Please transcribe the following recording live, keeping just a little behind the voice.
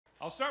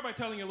I'll start by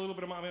telling you a little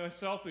bit about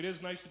myself. It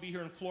is nice to be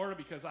here in Florida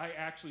because I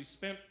actually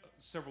spent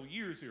several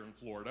years here in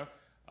Florida.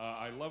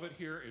 I love it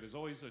here. It is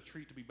always a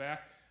treat to be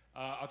back.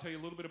 I'll tell you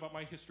a little bit about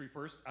my history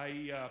first.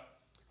 I'm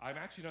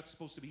actually not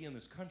supposed to be in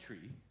this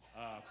country.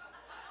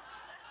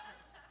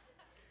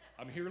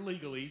 I'm here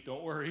legally,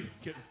 don't worry.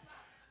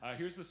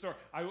 Here's the story.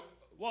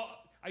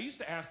 I used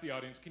to ask the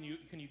audience, can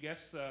you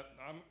guess,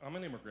 I'm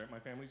an immigrant, my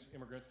family's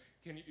immigrants.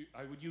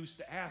 I would used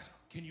to ask,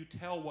 can you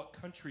tell what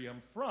country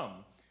I'm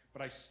from?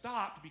 But I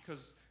stopped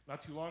because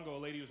not too long ago a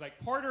lady was like,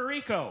 Puerto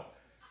Rico.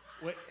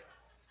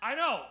 I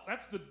know,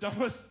 that's the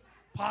dumbest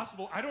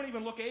possible, I don't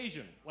even look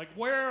Asian. Like,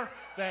 where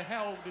the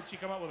hell did she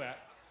come up with that?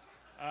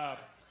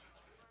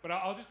 But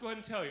I'll just go ahead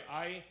and tell you,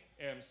 I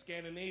am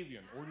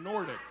Scandinavian or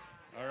Nordic,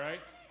 all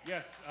right?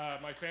 Yes,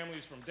 my family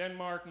is from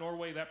Denmark,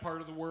 Norway, that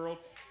part of the world.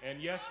 And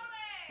yes,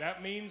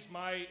 that means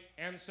my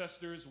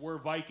ancestors were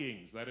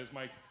Vikings. That is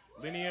my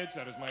lineage,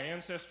 that is my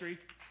ancestry.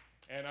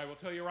 And I will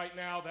tell you right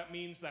now, that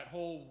means that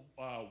whole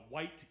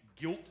white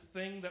guilt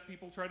thing that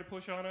people try to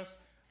push on us,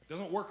 it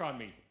doesn't work on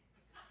me.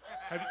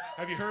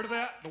 Have you heard of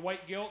that, the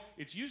white guilt?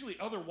 It's usually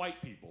other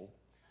white people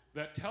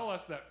that tell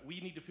us that we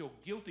need to feel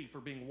guilty for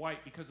being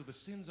white because of the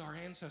sins our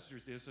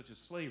ancestors did, such as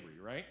slavery,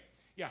 right?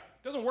 Yeah,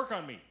 it doesn't work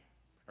on me,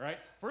 all right?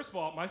 First of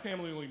all, my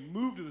family only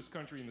moved to this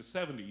country in the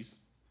 70s.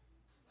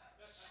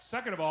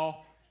 Second of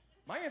all,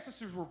 my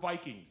ancestors were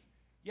Vikings.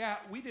 Yeah,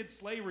 we did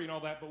slavery and all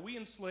that, but we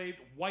enslaved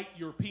white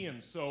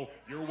Europeans, so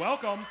you're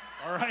welcome,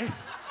 all right?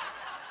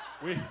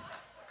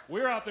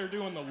 We're out there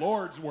doing the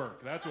Lord's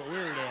work. That's what we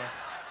were doing.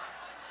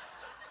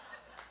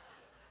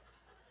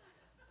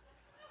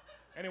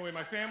 Anyway,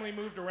 my family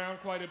moved around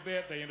quite a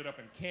bit. They ended up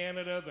in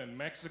Canada, then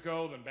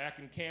Mexico, then back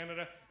in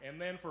Canada. And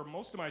then for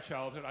most of my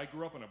childhood, I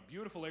grew up in a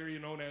beautiful area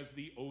known as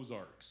the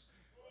Ozarks.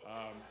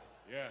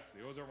 Yes,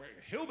 the Ozarks,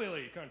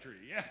 hillbilly country.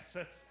 Yes,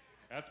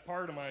 that's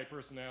part of my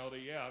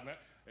personality, yeah.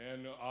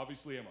 And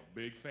obviously, I'm a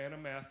big fan of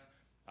meth.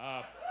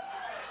 I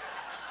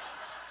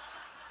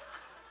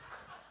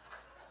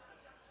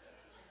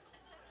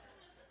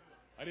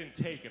didn't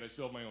take it, I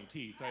still have my own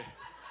teeth.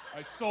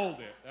 I sold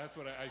it, that's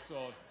what I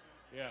sold,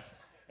 yes.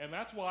 And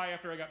that's why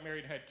after I got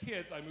married and had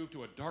kids, I moved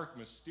to a dark,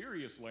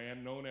 mysterious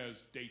land known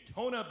as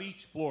Daytona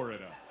Beach,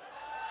 Florida.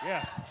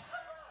 Yes,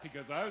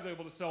 because I was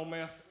able to sell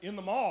meth in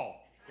the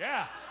mall.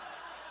 Yeah.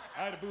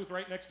 I had a booth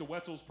right next to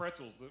Wetzel's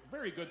Pretzels, the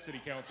very good city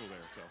council there,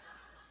 so.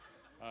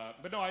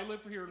 But no, I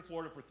lived here in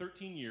Florida for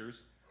 13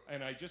 years,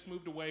 and I just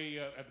moved away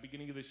at the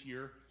beginning of this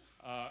year,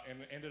 and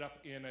ended up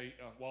in a,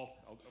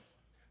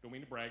 don't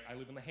mean to brag, I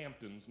live in the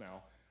Hamptons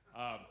now.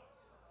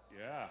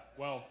 Yeah,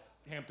 well,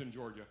 Hampton,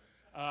 Georgia.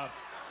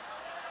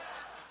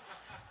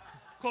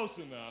 Close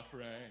enough,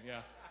 right?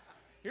 Yeah.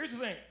 Here's the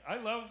thing. I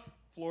love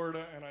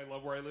Florida, and I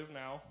love where I live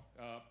now.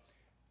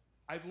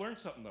 I've learned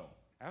something, though.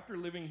 After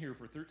living here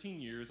for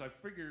 13 years, I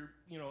figured,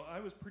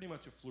 I was pretty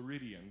much a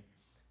Floridian.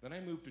 Then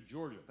I moved to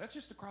Georgia. That's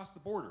just across the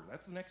border.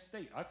 That's the next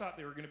state. I thought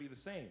they were going to be the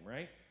same,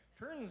 right?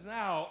 Turns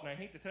out, and I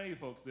hate to tell you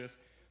folks this,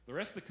 the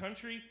rest of the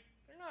country,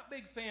 they're not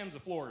big fans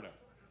of Florida.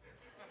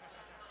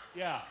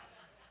 Yeah.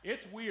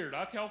 It's weird.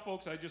 I tell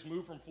folks I just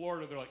moved from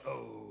Florida, they're like,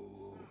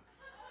 oh,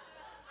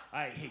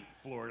 I hate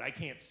Florida. I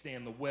can't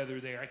stand the weather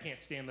there. I can't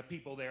stand the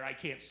people there. I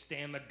can't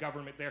stand the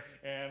government there.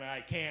 And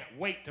I can't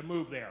wait to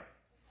move there.